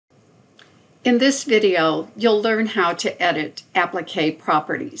In this video, you'll learn how to edit applique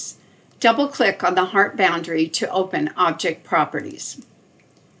properties. Double-click on the heart boundary to open Object Properties.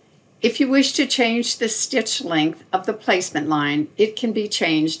 If you wish to change the stitch length of the placement line, it can be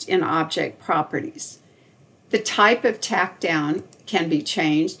changed in Object Properties. The type of tack down can be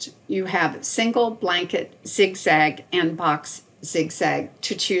changed. You have single, blanket, zigzag, and box zigzag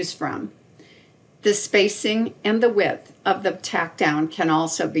to choose from. The spacing and the width of the tack down can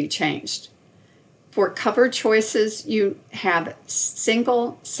also be changed. For cover choices, you have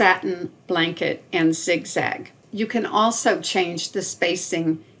single, satin, blanket, and zigzag. You can also change the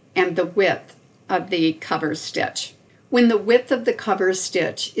spacing and the width of the cover stitch. When the width of the cover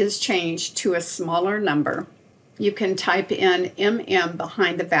stitch is changed to a smaller number, you can type in mm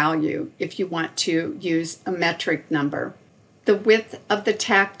behind the value if you want to use a metric number. The width of the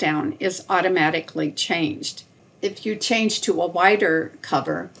tack down is automatically changed. If you change to a wider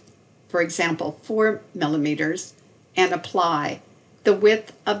cover, for example 4 millimeters, and apply, the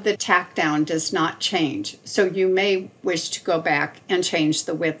width of the tack down does not change, so you may wish to go back and change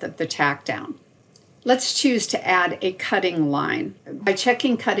the width of the tack down. Let's choose to add a cutting line. By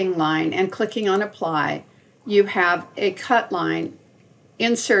checking cutting line and clicking on apply, you have a cut line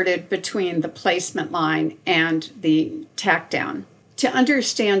inserted between the placement line and the tack down. To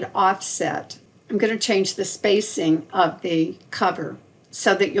understand offset, I'm going to change the spacing of the cover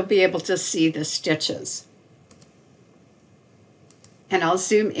so that you'll be able to see the stitches. And I'll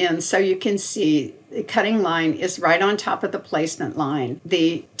zoom in so you can see the cutting line is right on top of the placement line.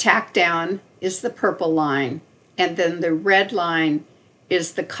 The tack down is the purple line, and then the red line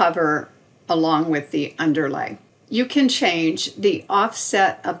is the cover along with the underlay. You can change the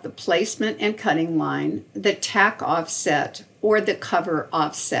offset of the placement and cutting line, the tack offset, or the cover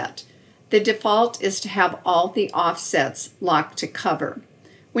offset. The default is to have all the offsets locked to cover.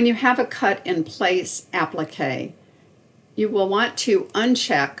 When you have a cut in place applique, you will want to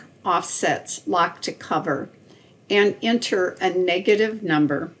uncheck offsets locked to cover and enter a negative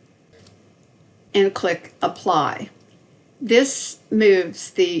number and click apply. This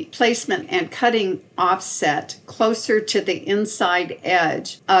moves the placement and cutting offset closer to the inside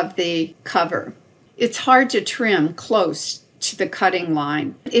edge of the cover. It's hard to trim close to the cutting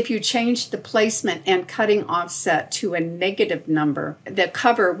line. If you change the placement and cutting offset to a negative number, the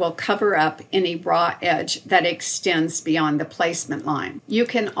cover will cover up any raw edge that extends beyond the placement line. You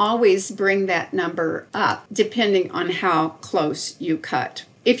can always bring that number up depending on how close you cut.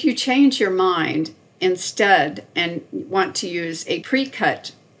 If you change your mind instead and want to use a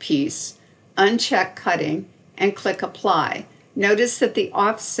pre-cut piece, uncheck cutting and click apply. Notice that the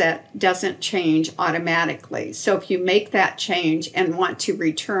offset doesn't change automatically. So if you make that change and want to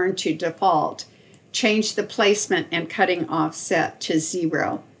return to default, change the placement and cutting offset to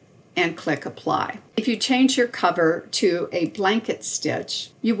 0 and click apply. If you change your cover to a blanket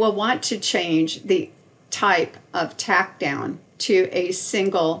stitch, you will want to change the type of tack down to a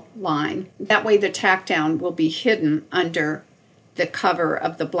single line. That way the tack down will be hidden under the cover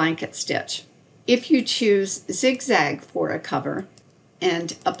of the blanket stitch. If you choose zigzag for a cover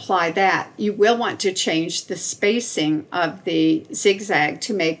and apply that, you will want to change the spacing of the zigzag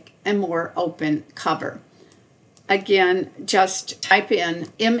to make a more open cover. Again, just type in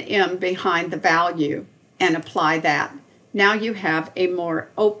mm behind the value and apply that. Now you have a more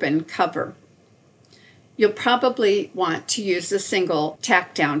open cover. You'll probably want to use a single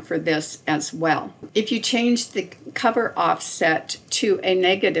tack down for this as well. If you change the cover offset to a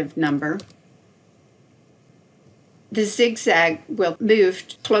negative number, the zigzag will move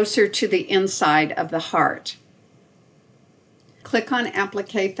closer to the inside of the heart. Click on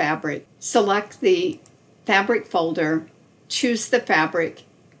Applique Fabric, select the fabric folder, choose the fabric,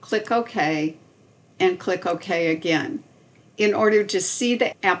 click OK, and click OK again. In order to see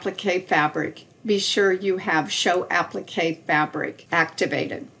the applique fabric, be sure you have Show Applique Fabric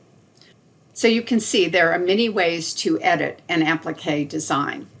activated. So you can see there are many ways to edit an applique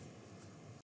design.